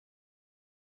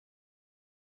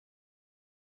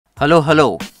Hello,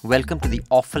 hello. Welcome to the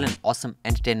Awful and Awesome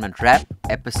Entertainment Wrap,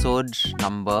 episode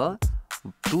number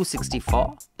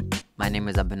 264. My name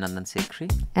is Abhinandan and Sekhri.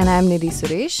 And I'm Nidhi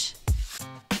Suresh.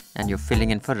 And you're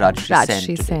filling in for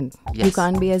Rajshri Sen. Yes. You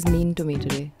can't be as mean to me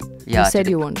today. Yeah, you said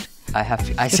you won't.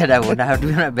 I said I won't. I have to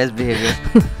be on my best behavior.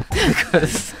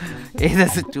 Because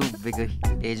there's a too big a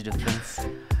age difference.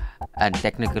 And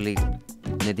technically,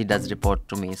 Nidhi does report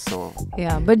to me, so...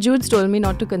 Yeah, but Jude's told me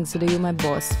not to consider you my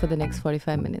boss for the next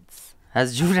 45 minutes.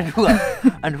 Has Jude and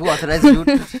who authorized Jude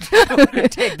to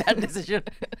take that decision?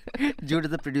 Jude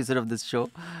is the producer of this show.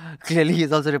 Clearly,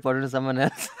 he's also reporting to someone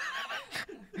else.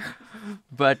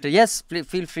 But yes,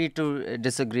 feel free to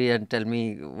disagree and tell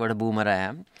me what a boomer I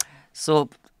am. So,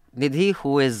 Nidhi,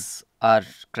 who is our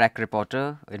crack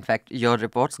reporter, in fact, your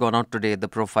report's gone out today, the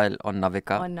profile on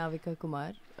Navika. On Navika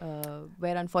Kumar,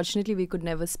 where unfortunately we could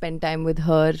never spend time with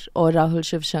her or Rahul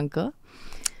Shiv Shankar.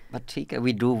 But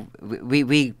we do,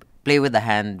 we play with the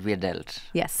hand we are dealt.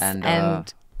 Yes,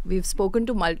 and we've spoken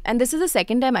to and this is the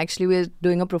second time actually we're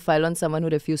doing a profile on someone who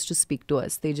refused to speak to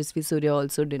us. Tejasvi Surya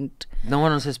also didn't. No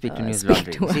one wants to speak to News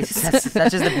Laundry.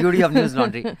 Such is the beauty of News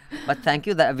Laundry. But thank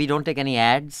you that we don't take any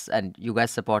ads and you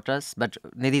guys support us. But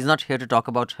Nidhi is not here to talk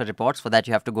about her reports. For that,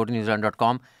 you have to go to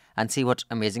newslaundry.com and see what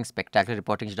amazing, spectacular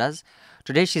reporting she does.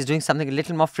 Today, she's doing something a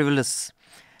little more frivolous,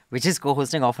 which is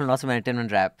co-hosting Awful and Awesome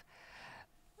Entertainment Wrap.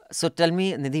 So tell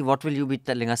me, Nidhi, what will you be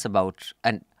telling us about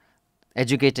and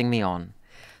educating me on?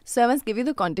 So I must give you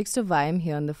the context of why I'm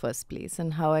here in the first place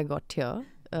and how I got here.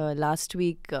 Last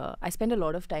week, I spent a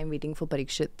lot of time waiting for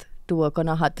Parikshit to work on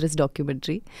a Hathras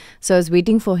documentary. So I was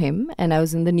waiting for him and I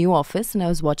was in the new office and I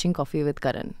was watching Koffee with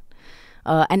Karan.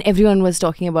 And everyone was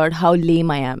talking about how lame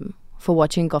I am for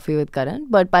watching Koffee with Karan.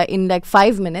 But in like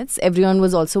 5 minutes, everyone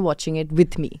was also watching it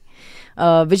with me.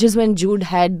 Which is when Jude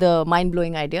had the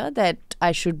mind-blowing idea that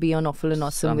I should be on Awful and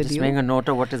Awesome with you. I'm just making a note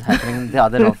of what is happening in the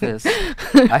other office.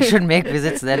 I should make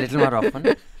visits there a little more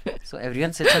often. So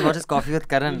everyone sits and watches Koffee with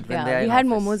Karan when they are we in had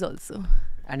office. momos also.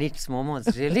 And eats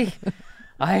momos, really?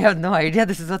 I have no idea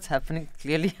this is what's happening.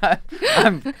 Clearly,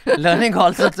 I'm learning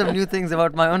all sorts of new things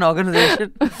about my own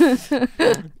organization.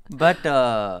 But,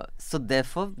 so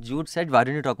therefore, Jude said, why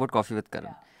don't you talk about Koffee with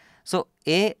Karan? So,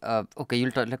 okay,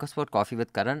 you'll talk us about Koffee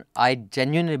with Karan. I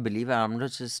genuinely believe, and I'm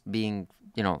not just being,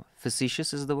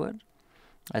 facetious is the word,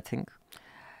 I think.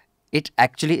 It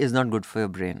actually is not good for your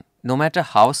brain. No matter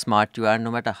how smart you are, no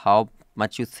matter how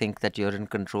much you think that you're in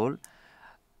control,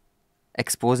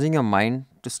 exposing your mind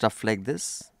to stuff like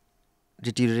this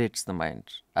deteriorates the mind.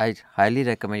 I highly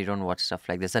recommend you don't watch stuff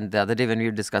like this. And the other day when we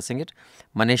were discussing it,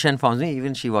 Manisha informs me,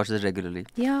 even she watches it regularly.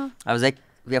 Yeah. I was like,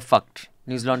 we are fucked.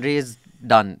 News Laundry is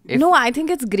done. No, I think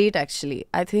it's great actually.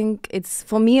 I think it's,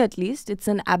 for me at least, it's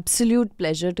an absolute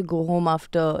pleasure to go home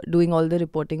after doing all the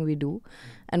reporting we do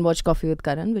and watch Koffee with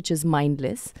Karan, which is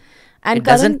mindless. And it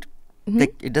doesn't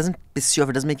it doesn't piss you off.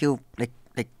 It doesn't make you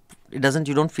you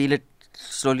don't feel it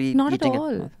slowly Not eating at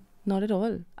all. it. Not at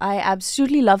all. I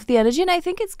absolutely love the energy and I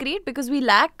think it's great because we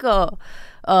lack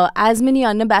as many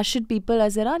unabashed people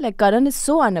as there are. Like Karan is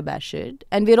so unabashed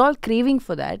and we're all craving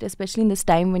for that, especially in this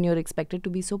time when you're expected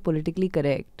to be so politically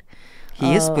correct.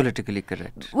 He is politically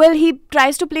correct. Well, he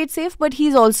tries to play it safe, but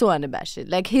he's also unabashed.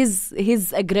 Like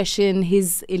his aggression,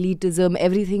 his elitism,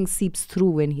 everything seeps through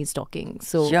when he's talking.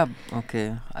 So yeah,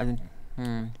 okay. I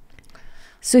mean,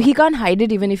 so he can't hide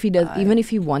it even if he does, even if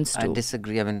he wants to. I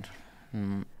disagree.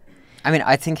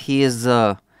 I think he is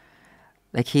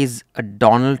he's a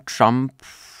Donald Trump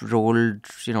rolled,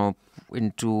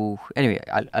 into. Anyway,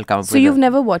 I'll come up with. So you've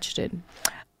never watched it?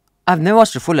 I've never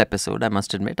watched a full episode, I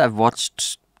must admit. I've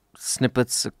watched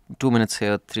snippets, 2 minutes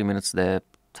here, 3 minutes there,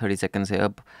 30 seconds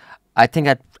here. I think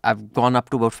I've gone up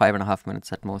to about 5.5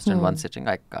 minutes at most in one sitting.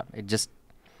 I can't. It just.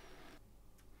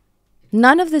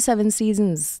 None of the 7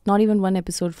 seasons, not even one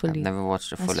episode fully. I've never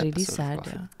watched a full episode. That's really sad.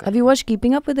 Yeah. Have you watched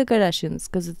Keeping Up with the Kardashians?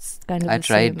 Because it's kind of I the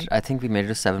tried. same. I think we made it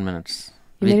to 7 minutes.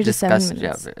 You made it to 7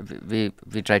 minutes. Yeah,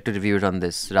 we tried to review it on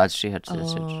this. Rajshri had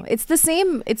suggested. It's the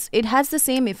same. It has the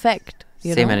same effect.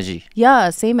 Same energy. Yeah,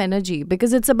 same energy.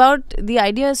 Because it's about, the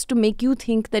idea is to make you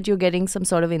think that you're getting some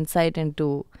sort of insight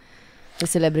into the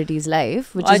celebrity's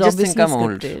life, which is obviously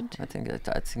scripted. I think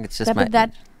it's just But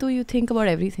that too, you think about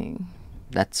everything.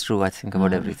 That's true. I think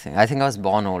about everything. I think I was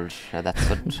born old. That's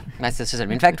what my sister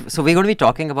said. In fact, so we're going to be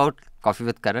talking about Koffee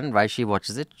with Karan, why she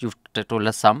watches it. You've told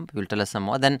us some. You'll tell us some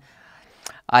more. Then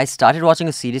I started watching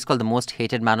a series called The Most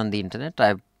Hated Man on the Internet.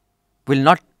 I will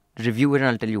not review it and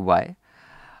I'll tell you why.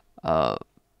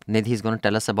 Nidhi is going to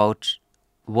tell us about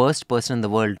worst person in the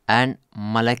world and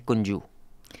Malayankunju.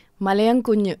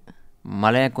 Malayankunju.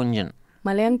 Malayankunjan.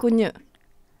 Malayankunju.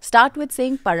 Start with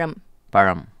saying Param.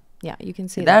 Param. Yeah, you can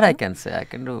say That that. I can say. I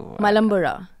can do.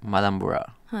 Malambura.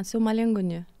 Malambura. So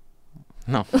Malayankunju.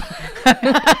 No.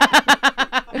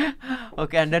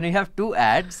 Okay, and then we have 2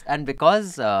 ads, and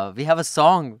because we have a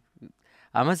song,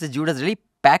 I must say Jude has really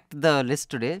packed the list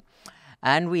today,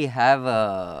 and we have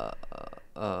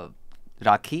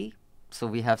Rakhi, so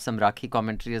we have some Rakhi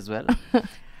commentary as well.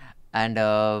 And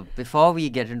before we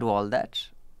get into all that,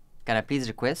 can I please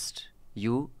request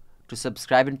you to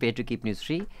subscribe and pay to keep news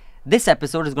free? This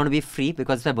episode is going to be free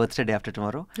because it's my birthday day after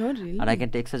tomorrow. Oh, really? And I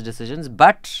can take such decisions,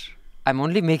 but I'm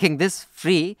only making this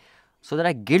free so that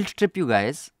I guilt trip you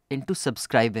guys into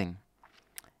subscribing.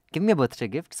 Give me a birthday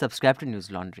gift, subscribe to News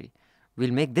Laundry.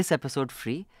 We'll make this episode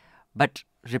free, but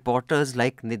reporters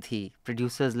like Nidhi,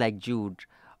 producers like Jude,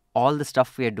 all the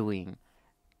stuff we are doing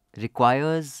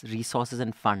requires resources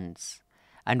and funds,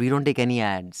 and we don't take any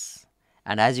ads.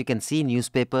 And as you can see,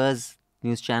 newspapers,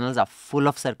 news channels are full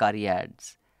of sarkari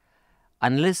ads.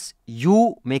 Unless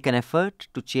you make an effort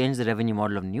to change the revenue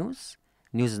model of news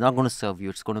is not going to serve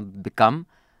you. It's going to become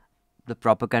the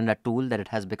propaganda tool that it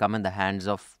has become in the hands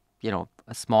of,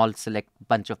 a small select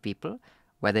bunch of people,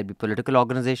 whether it be political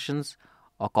organizations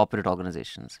or corporate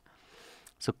organizations.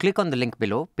 So click on the link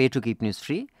below, pay to keep news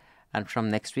free, and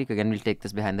from next week again we'll take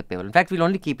this behind the paywall. In fact, we'll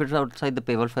only keep it outside the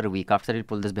paywall for a week. After that, we'll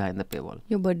pull this behind the paywall.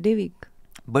 Your birthday week.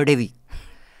 Birthday week.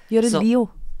 You're a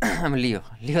Leo. I'm a Leo.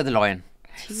 Leo the lion.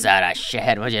 सारा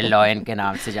शहर मुझे lion के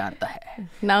नाम से जानता है.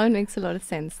 Now it makes a lot of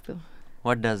sense though.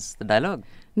 What does the dialogue?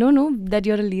 No, that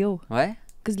you're a Leo. Why?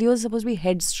 Because Leo is supposed to be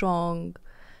headstrong,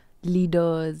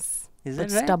 leaders, Is but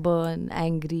that right? stubborn,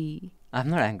 angry. I'm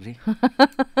not angry.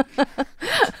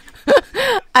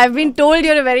 I've been told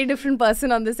you're a very different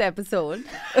person on this episode.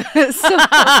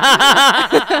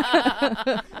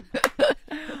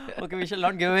 Okay, we shall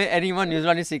not give away any more News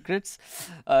Laundry secrets.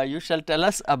 You shall tell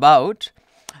us about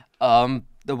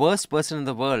the worst person in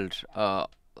the world.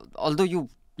 Although you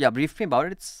briefed me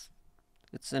about it,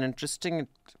 it's an interesting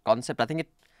concept. I think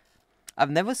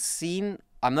I'm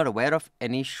not aware of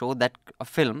any a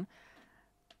film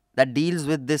that deals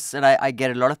with this, and I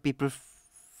get a lot of people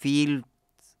feel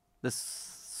the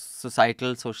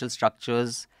social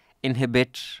structures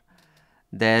inhibit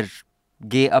their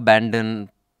gay abandon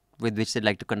with which they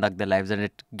like to conduct their lives, and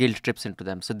it guilt trips into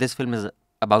them. So this film is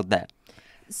about that.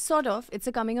 Sort of. It's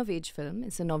a coming-of-age film.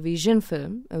 It's a Norwegian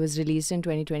film. It was released in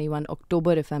 2021,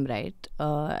 October, if I'm right.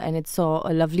 And it saw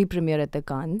a lovely premiere at the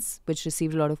Cannes, which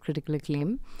received a lot of critical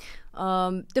acclaim.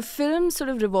 The film sort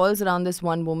of revolves around this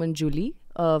one woman, Julie.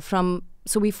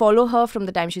 So we follow her from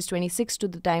the time she's 26 to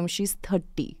the time she's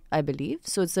 30, I believe.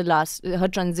 So it's her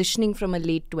transitioning from a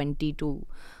late 20 to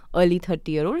early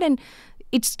 30-year-old. And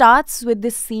it starts with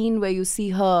this scene where you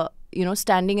see her,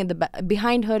 standing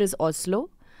behind her is Oslo,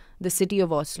 the city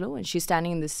of Oslo, and she's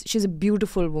standing in this. She's a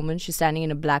beautiful woman. She's standing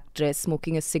in a black dress,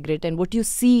 smoking a cigarette, and what you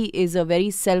see is a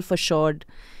very self-assured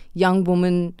young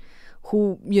woman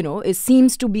who,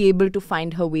 seems to be able to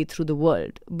find her way through the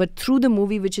world. But through the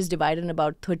movie, which is divided in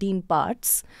about 13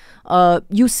 parts,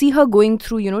 you see her going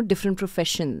through, different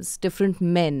professions, different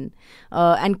men,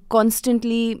 and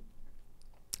constantly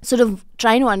sort of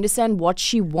trying to understand what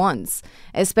she wants,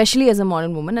 especially as a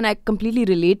modern woman. And I completely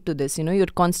relate to this. You're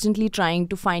constantly trying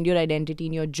to find your identity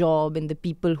in your job and the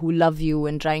people who love you,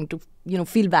 and trying to,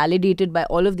 feel validated by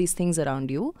all of these things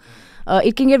around you.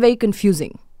 It can get very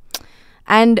confusing.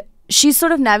 And she's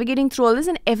sort of navigating through all this,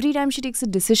 and every time she takes a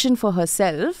decision for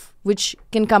herself, which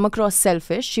can come across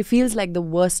selfish, she feels like the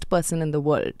worst person in the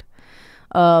world.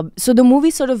 So the movie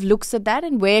sort of looks at that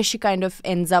and where she kind of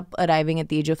ends up arriving at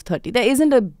the age of 30. There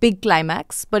isn't a big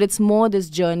climax, but it's more this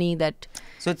journey that,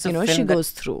 it's a film she that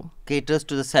goes through. Caters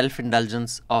to the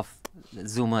self-indulgence of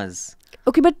Zoomers.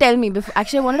 Okay, but tell me,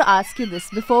 actually I wanted to ask you this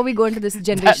before we go into this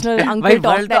generational uncle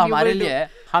talk that you will do.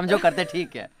 हम जो करते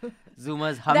ठीक है.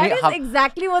 Zoomers. That is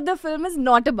exactly what the film is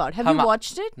not about. Have you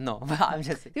watched it? No, I'm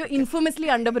just saying. You're infamously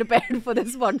underprepared for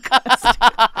this podcast.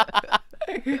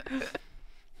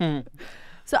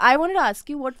 So I wanted to ask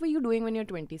you, what were you doing when you're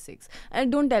 26?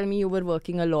 And don't tell me you were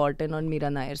working a lot and on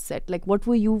Meera Nair's set. Like, what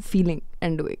were you feeling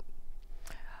and doing?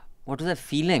 What was I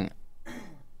feeling?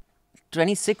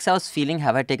 26, I was feeling,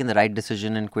 have I taken the right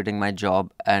decision in quitting my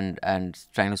job and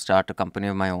trying to start a company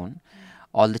of my own?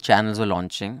 All the channels were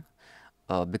launching.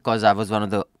 Because I was one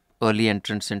of the early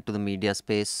entrants into the media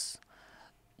space,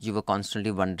 you were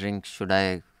constantly wondering, should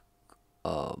I,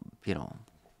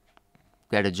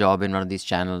 get a job in one of these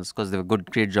channels, because there were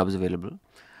good, great jobs available.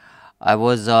 I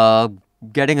was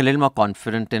getting a little more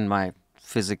confident in my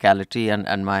physicality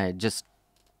and my just,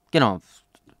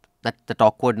 that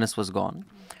awkwardness was gone.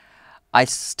 I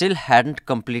still hadn't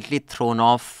completely thrown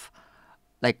off,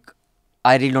 like,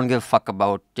 I really don't give a fuck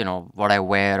about, what I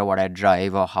wear or what I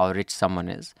drive or how rich someone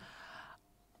is.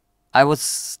 I was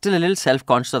still a little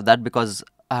self-conscious of that because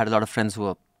I had a lot of friends who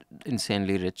were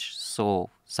insanely rich. So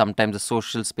sometimes the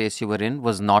social space you were in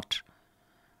was not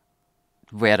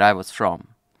where I was from.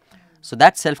 So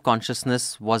that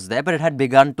self-consciousness was there, but it had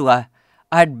begun to, I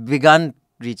had begun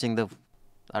reaching the,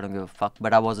 I don't give a fuck,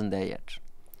 but I wasn't there yet.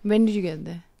 When did you get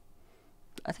there?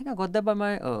 I think I got there by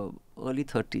my early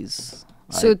 30s.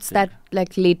 So it's that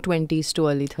like late 20s to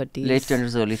early 30s. Late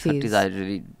 20s, early phase.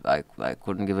 30s. I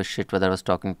couldn't give a shit whether I was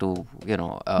talking to,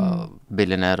 a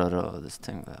billionaire or this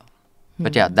thing.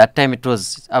 But yeah, that time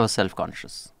I was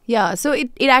self-conscious. Yeah, so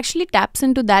it actually taps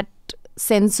into that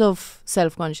sense of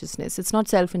self-consciousness. It's not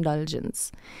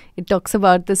self-indulgence. It talks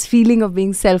about this feeling of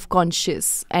being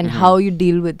self-conscious and how you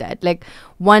deal with that. Like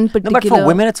one particular... No, but for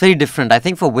women, it's very different. I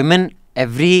think for women,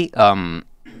 every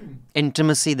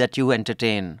intimacy that you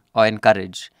entertain or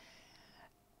encourage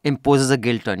imposes a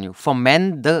guilt on you. For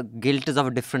men, the guilt is of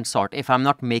a different sort. If I'm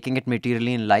not making it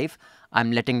materially in life,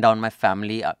 I'm letting down my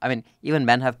family. I mean, even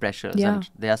men have pressures and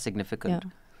they are significant.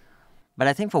 Yeah. But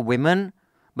I think for women,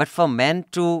 but for men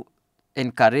to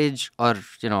encourage or,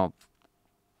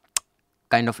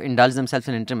 kind of indulge themselves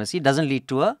in intimacy doesn't lead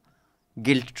to a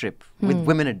guilt trip. With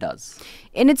women, it does.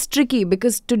 And it's tricky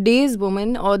because today's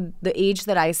woman, or the age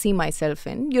that I see myself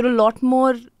in, you're a lot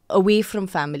more away from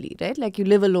family, right? Like you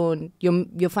live alone,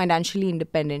 you're financially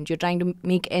independent, you're trying to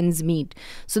make ends meet.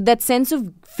 So that sense of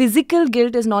physical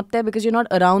guilt is not there because you're not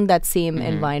around that same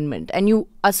environment. And you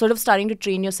are sort of starting to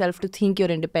train yourself to think you're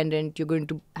independent, you're going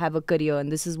to have a career and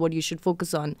this is what you should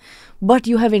focus on. But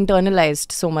you have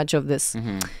internalized so much of this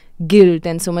guilt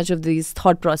and so much of these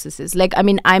thought processes. Like, I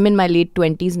mean, I'm in my late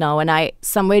 20s now and I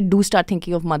somewhere do start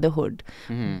thinking of motherhood.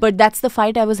 But that's the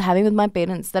fight I was having with my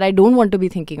parents, that I don't want to be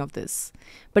thinking of this.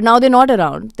 But now they're not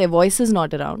around, their voice is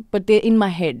not around, but they're in my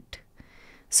head.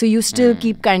 So you still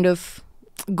keep kind of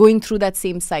going through that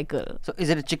same cycle. So is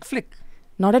it a chick flick?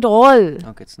 Not at all.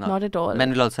 Okay, it's not. Not at all.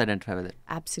 Men will also identify with it.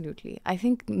 Absolutely. I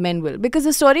think men will. Because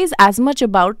the story is as much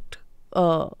about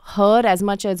her as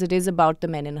much as it is about the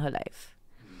men in her life.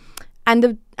 And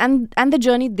the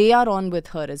journey they are on with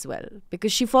her as well.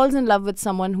 Because she falls in love with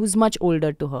someone who's much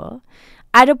older to her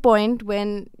at a point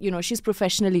when, she's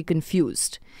professionally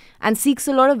confused and seeks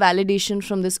a lot of validation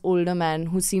from this older man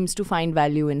who seems to find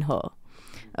value in her.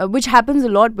 Which happens a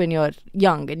lot when you're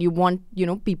young and you want,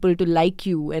 people to like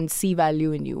you and see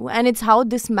value in you. And it's how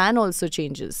this man also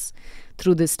changes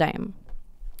through this time.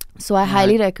 So I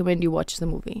highly recommend you watch the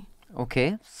movie.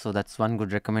 Okay, so that's one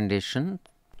good recommendation.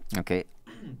 Okay,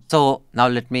 so now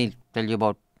let me tell you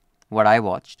about what I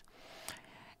watched.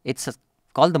 It's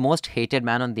called The Most Hated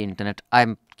Man on the Internet.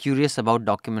 I'm curious about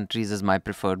documentaries as my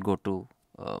preferred go-to,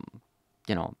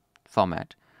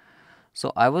 format.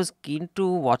 So I was keen to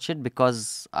watch it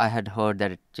because I had heard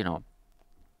that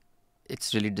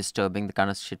it's really disturbing, the kind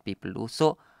of shit people do.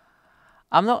 So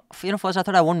I'm not, first I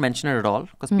thought I won't mention it at all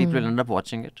because people will end up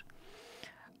watching it.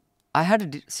 I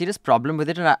had a serious problem with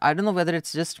it, and I don't know whether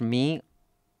it's just me.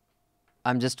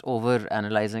 I'm just over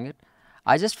analyzing it.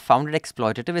 I just found it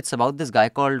exploitative. It's about this guy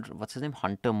called, what's his name?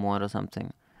 Hunter Moore or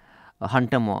something.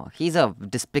 Hunter Moore. He's a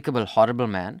despicable, horrible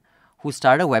man who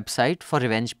started a website for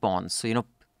revenge porn. So,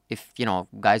 if,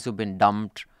 guys who've been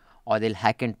dumped or they'll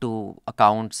hack into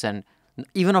accounts, and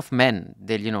even of men,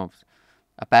 they'll,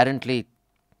 apparently,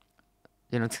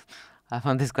 I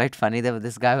found this quite funny.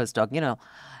 This guy was talking,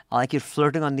 like you're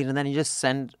flirting on the internet and you just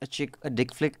send a chick a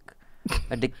dick pic.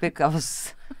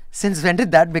 Since when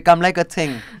did that become like a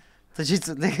thing? So she's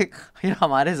like,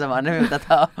 हमारे ज़माने में होता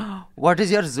था, what is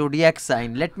your zodiac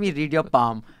sign? Let me read your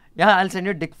palm. Yeah, I'll send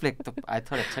you a dick pic. So I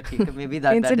thought, अच्छा ठीक है, maybe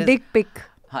that it's that a is dick pic.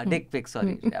 हाँ, dick pic,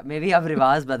 sorry. Yeah, maybe अब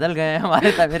रिवाज बदल गए हैं,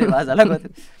 हमारे टाइम में रिवाज अलग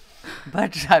होते.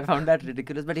 But I found that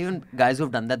ridiculous. But even guys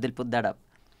who've done that, they'll put that up.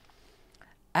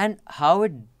 And how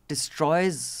it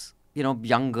destroys,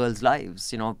 young girls'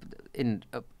 lives, in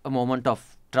a moment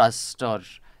of trust or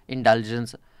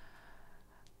indulgence.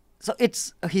 So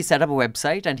he set up a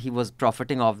website and he was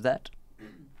profiting off that.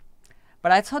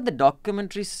 But I thought the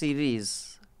documentary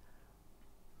series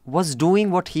was doing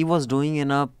what he was doing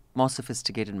in a more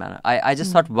sophisticated manner. I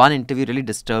just thought one interview really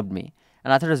disturbed me.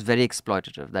 And I thought it was very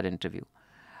exploitative, that interview.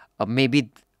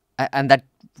 And that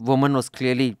woman was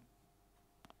clearly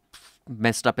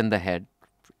messed up in the head.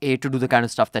 A, to do the kind of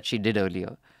stuff that she did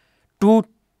earlier. Two,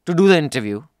 to do the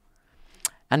interview.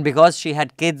 And because she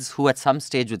had kids who at some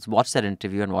stage would watch that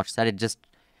interview and watch that,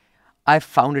 I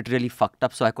found it really fucked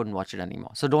up, so I couldn't watch it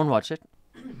anymore. So don't watch it.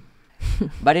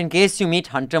 But in case you meet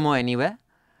Hunter Moore anywhere,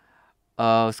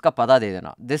 uska pata de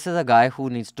dena. This is a guy who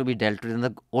needs to be dealt with in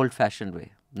the old-fashioned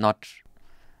way, not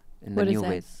in the What is new that?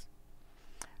 ways.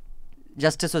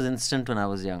 Justice was instant when I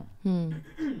was young.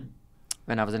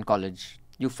 When I was in college.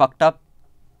 You fucked up,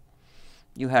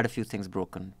 you had a few things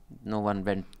broken. No one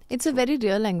went. It's a very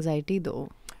real anxiety though,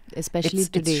 especially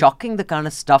today. It's shocking the kind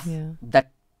of stuff Yeah.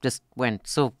 that just went.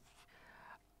 So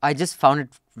I just found it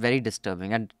very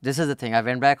disturbing. And this is the thing. I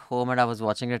went back home and I was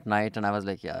watching it at night and I was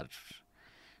like, yeah,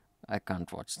 I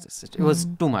can't watch this. It was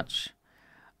too much.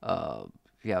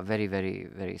 Yeah, very, very,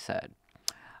 very sad.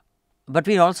 But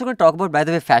we're also going to talk about, by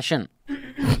the way, fashion.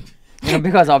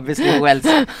 Because obviously, who else?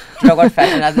 To talk about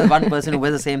fashion as the one person who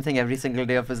wears the same thing every single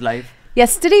day of his life.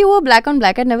 Yesterday you wore black on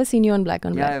black. I'd never seen you on black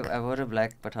on black. Yeah, I wore a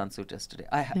black Pathan suit yesterday.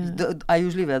 I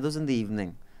usually wear those in the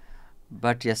evening.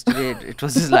 But yesterday it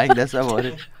was just like this. I wore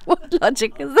it. What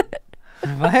logic is that?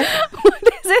 Why? What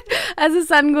is it? As the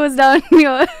sun goes down,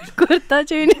 your kurta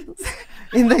changes.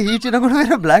 In the heat, you're not going to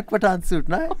wear a black Pathan suit,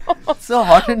 no? It's so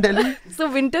hot in Delhi.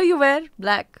 So winter you wear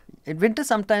black. In winter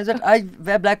sometimes, but I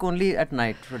wear black only at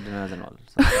night for dinners and all.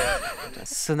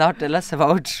 So now tell us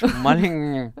about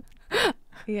Malayankunju.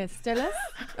 Yes, tell us.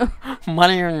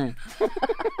 Malayankunju.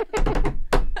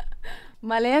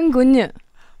 Malayankunju.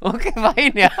 Okay,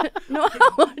 fine, yeah. No, I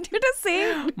want you to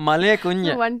say.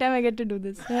 Malayankunju. So one time I get to do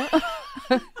this.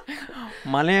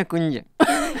 Malayankunju.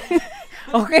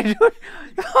 Okay, dude.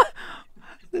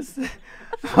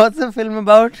 What's the film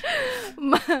about?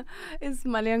 It's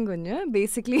Malayankunju.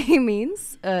 Basically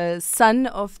means son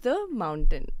of the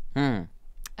mountain.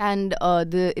 And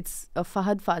it's a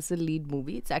Fahad Fasil lead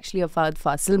movie. It's actually a Fahad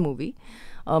Fasil movie,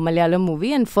 a Malayalam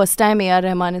movie. And first time A.R.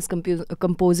 Rahman is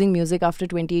composing music after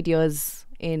 28 years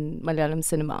in Malayalam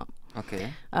cinema.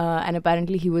 Okay. And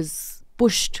apparently he was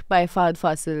pushed by Fahad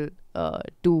Fasil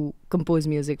to compose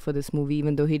music for this movie,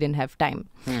 even though he didn't have time.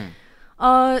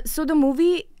 So the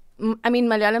movie, I mean,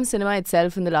 Malayalam cinema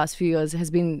itself in the last few years has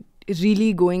been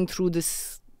really going through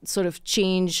this sort of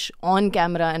change on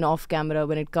camera and off camera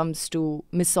when it comes to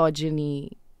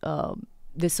misogyny,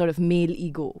 this sort of male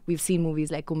ego. We've seen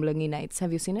movies like Kumbalangi Nights.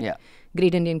 Have you seen it? Yeah.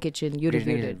 Great Indian Kitchen. You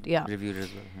reviewed it. Yeah. Reviewed as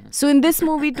well. So in this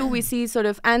movie too, we see sort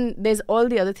of, and there's all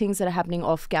the other things that are happening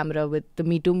off camera with the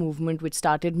Me Too movement, which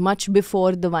started much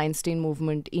before the Weinstein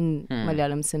movement in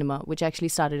Malayalam cinema, which actually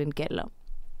started in Kerala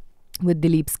with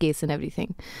Dileep's case and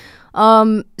everything.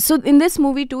 So in this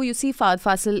movie too, you see Fahad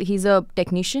Fasil, he's a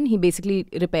technician. He basically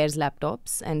repairs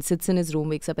laptops and sits in his room,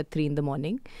 wakes up at 3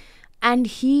 a.m. And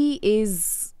he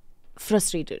is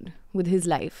frustrated with his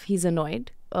life. He's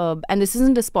annoyed. And this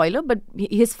isn't a spoiler, but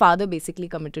his father basically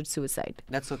committed suicide.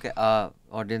 That's okay. Our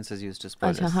audience is used to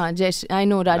spoilers. I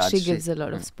know Rajshri Rajshri. gives a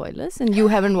lot of spoilers, and you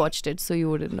haven't watched it, so you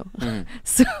wouldn't know.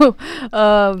 So,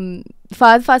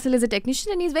 Fahad Fasil is a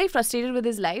technician, and he's very frustrated with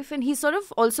his life, and he sort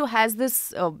of also has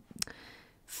this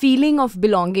feeling of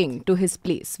belonging to his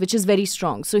place, which is very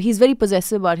strong. So he's very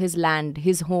possessive about his land,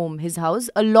 his home, his house,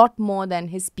 a lot more than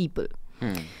his people.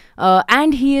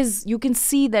 And he is, you can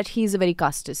see that he's a very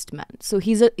casteist man. So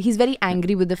he's very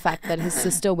angry with the fact that his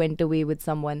sister went away with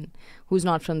someone who's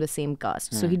not from the same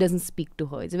caste. So he doesn't speak to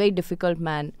her. He's a very difficult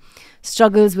man,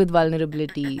 struggles with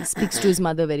vulnerability, speaks to his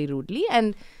mother very rudely.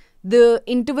 And the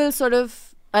interval sort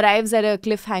of arrives at a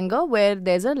cliffhanger where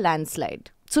there's a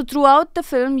landslide. So throughout the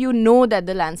film, you know that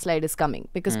the landslide is coming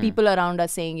because people around are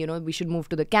saying, you know, we should move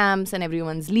to the camps and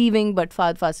everyone's leaving. But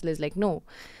Fahad Fasil is like, no,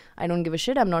 I don't give a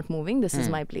shit. I'm not moving. This is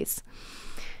my place.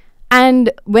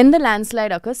 And when the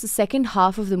landslide occurs, the second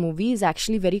half of the movie is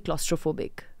actually very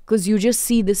claustrophobic because you just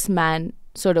see this man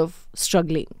sort of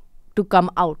struggling to come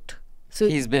out. So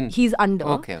he's under.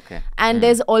 Okay. And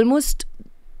there's almost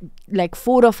like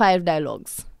 4 or 5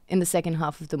 dialogues in the second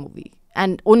half of the movie.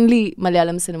 And only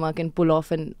Malayalam cinema can pull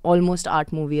off an almost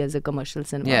art movie as a commercial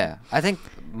cinema. Yeah. I think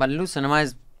Mallu cinema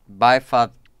is by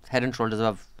far head and shoulders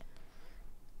above.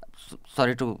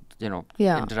 Sorry to,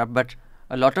 interrupt, but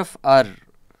a lot of our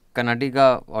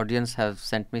Kannadiga audience have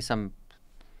sent me some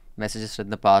messages in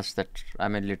the past that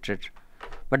I'm illiterate.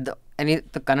 But the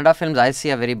Kannada films I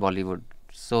see are very Bollywood.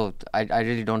 So I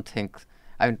really don't think...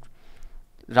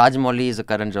 Rajmouli is a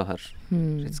Karan Johar.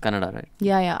 It's Kannada, right?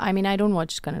 Yeah. I mean, I don't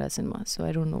watch Kannada cinema, so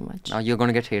I don't know much. Now you're going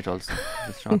to get hate also.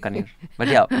 It's from Kannada. But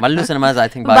yeah, Mallu cinemas, I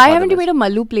think... Why haven't you made a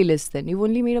Mallu playlist then? You've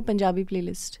only made a Punjabi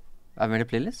playlist. I've made a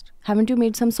playlist? Haven't you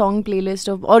made some song playlist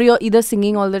or you're either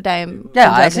singing all the time? Yeah,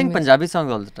 Punjabi I sing Punjabi songs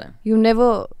all the time. You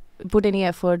never put any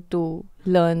effort to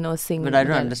learn or sing. But I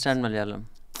don't understand Malayalam.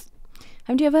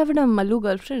 Haven't you ever had a Mallu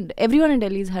girlfriend? Everyone in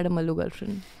Delhi has had a Mallu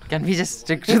girlfriend. Can we just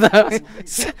stick to the...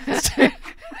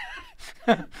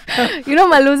 You know,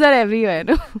 Mallus are everywhere,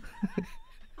 no?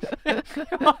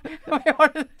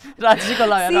 Rajshri ko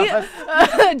lagaya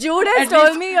See, Jude has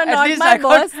told me you're not my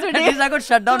boss today. At least I could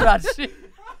shut down Rajshri.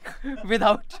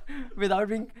 without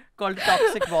being called a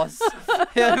toxic boss.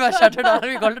 If I shut it down,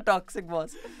 I'll be called a toxic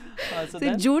boss. So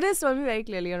then, Jude has told me very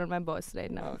clearly you're not my boss right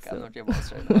now. okay, so. I'm not your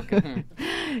boss right now. Okay.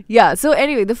 Yeah, so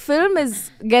anyway, the film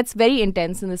gets very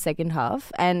intense in the second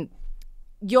half, and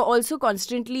you're also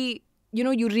constantly,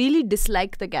 you really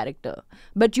dislike the character,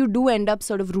 but you do end up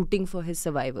sort of rooting for his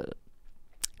survival.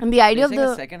 And the idea of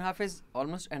the second half is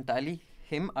almost entirely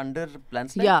him under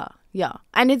landslide? Yeah.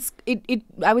 And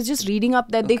I was just reading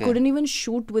up that they couldn't even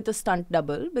shoot with a stunt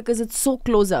double because it's so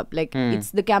close up. Like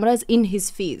the camera is in his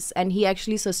face, and he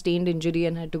actually sustained injury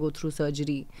and had to go through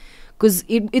surgery because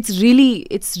it's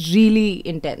really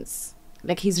intense.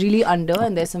 Like he's really under,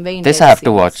 and there's some very intense This I have to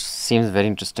scenes. watch. Seems very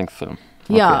interesting film.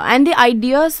 Yeah, and the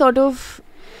idea sort of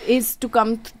is to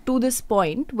come to this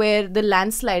point where the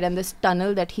landslide and this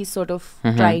tunnel that he's sort of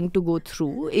trying to go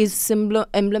through is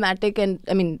emblematic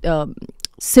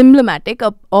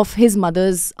of his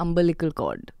mother's umbilical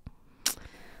cord.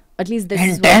 At least this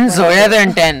intense, the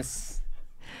intense.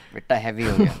 Bit heavy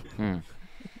ho gaya.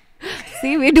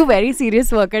 See, we do very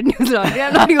serious work at News Laundry.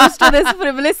 I'm not used to this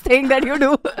frivolous thing that you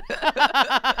do.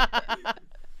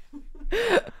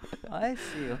 I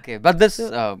see. Okay, but this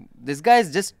guy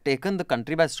has just taken the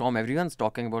country by storm. Everyone's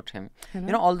talking about him.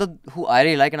 Although who I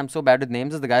really like, and I'm so bad with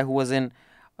names, is the guy who was in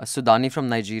Sudani from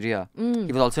Nigeria.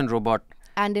 He was also in Robot.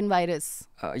 And in Virus.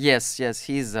 Yes.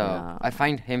 He's. I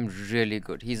find him really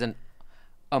good. He's an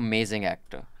amazing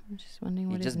actor. I'm just wondering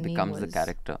what he his just name becomes was. the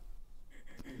character.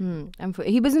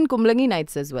 He was in Kumlangi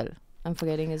Nights as well. I'm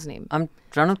forgetting his name. I'm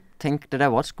trying to think, did I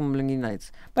watch Kumlangi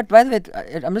Nights? But by the way,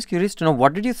 I'm just curious to know,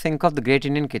 what did you think of The Great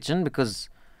Indian Kitchen? Because,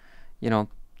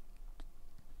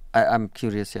 I'm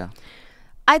curious, yeah.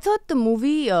 I thought the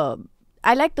movie,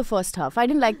 I liked the first half. I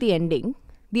didn't like the ending.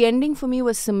 The ending for me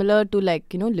was similar to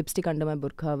Lipstick Under My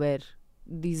Burqa, where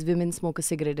these women smoke a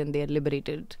cigarette and they are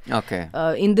liberated. Okay.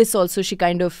 In this also, she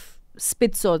kind of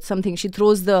spits or something. She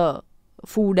throws the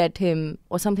food at him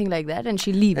or something like that, and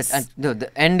she leaves.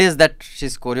 The end is that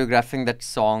she's choreographing that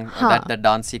song, that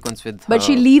dance sequence with her. But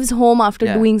she leaves home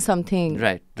after doing something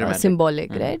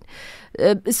symbolic, right?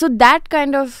 So that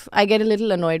kind of I get a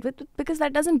little annoyed with, because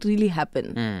that doesn't really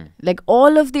happen. Like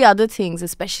all of the other things,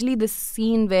 especially this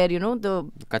scene where the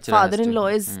father-in-law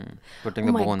is putting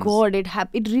the bones. My God,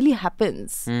 it really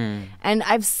happens. And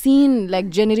I've seen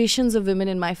generations of women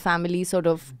in my family sort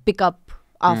of pick up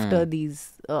after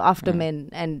after men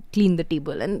and clean the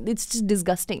table, and it's just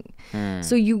disgusting.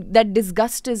 So that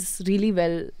disgust is really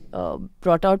well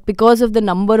brought out because of the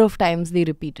number of times they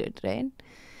repeat it, right,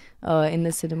 in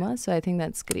the cinema. So I think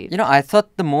that's great. I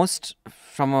thought the most,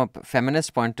 from a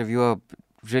feminist point of view, a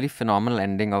really phenomenal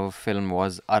ending of a film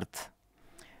was Arth.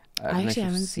 I actually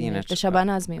haven't seen it. The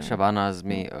Shabana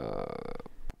Azmi,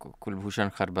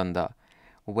 Kulbhushan Kharbanda,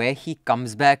 where he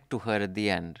comes back to her at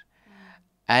the end,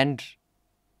 and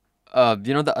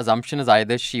the assumption is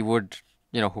either she would,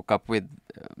 hook up with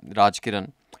Raj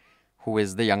Kiran, who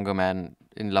is the younger man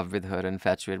in love with her,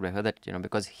 infatuated by her, that,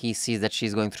 because he sees that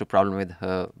she's going through a problem with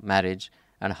her marriage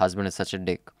and her husband is such a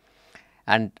dick.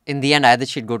 And in the end, either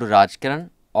she'd go to Raj Kiran,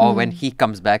 or when he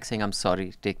comes back saying, I'm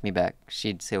sorry, take me back,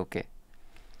 she'd say, okay.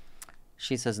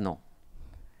 She says no.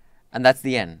 And that's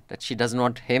the end, that she doesn't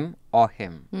want him or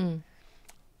him.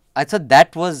 I thought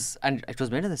that was, and it was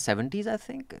made in the 70s, I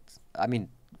think.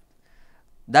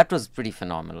 That was pretty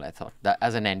phenomenal, I thought, that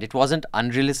as an end. It wasn't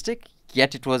unrealistic,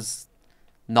 yet it was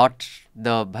not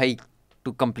the bhai,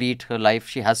 to complete her life,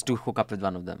 she has to hook up with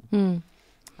one of them.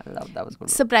 I love that. Was good.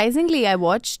 Surprisingly, I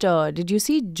watched, did you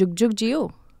see Jug Jug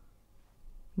Jio?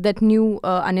 That new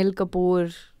Anil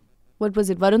Kapoor, what was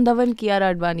it? Varun Dhawan,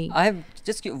 Kiara Advani.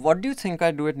 What do you think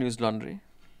I do at News Laundry?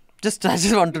 I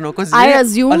just want to know, because I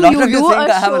assume you do I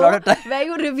have a lot of time where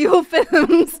you review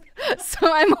films.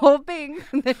 So I'm hoping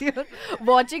that you're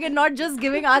watching and not just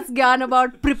giving us gyan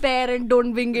about prepare and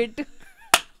don't wing it.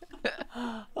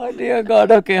 Oh dear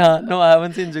God, okay, no, I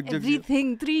haven't seen Jug Jug.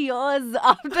 Everything 3 years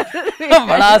after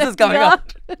Badass is coming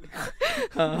out.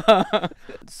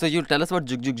 So you'll tell us about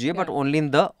Jug Jug Jio, but only in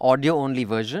the audio only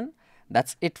version.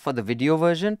 That's it for the video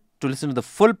version. To listen to the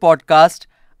full podcast,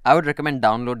 I would recommend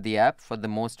download the app for the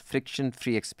most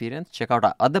friction-free experience. Check out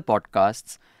our other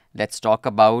podcasts. Let's talk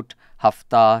about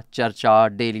Hafta, Charcha,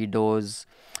 Daily Dose,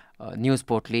 News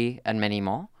Portly, and many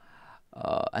more.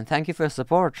 And thank you for your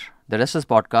support. The rest of this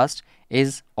podcast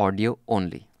is audio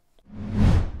only.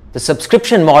 The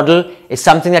subscription model is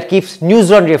something that keeps News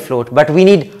Laundry afloat, but we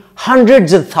need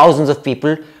hundreds of thousands of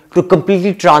people to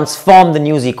completely transform the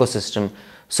news ecosystem.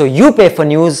 So you pay for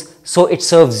news, so it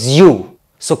serves you.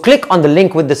 So click on the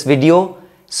link with this video,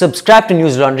 subscribe to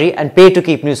News Laundry and pay to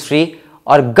keep news free,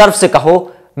 और गर्व से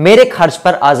कहो मेरे खर्च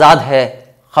पर आजाद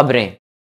है खबरें।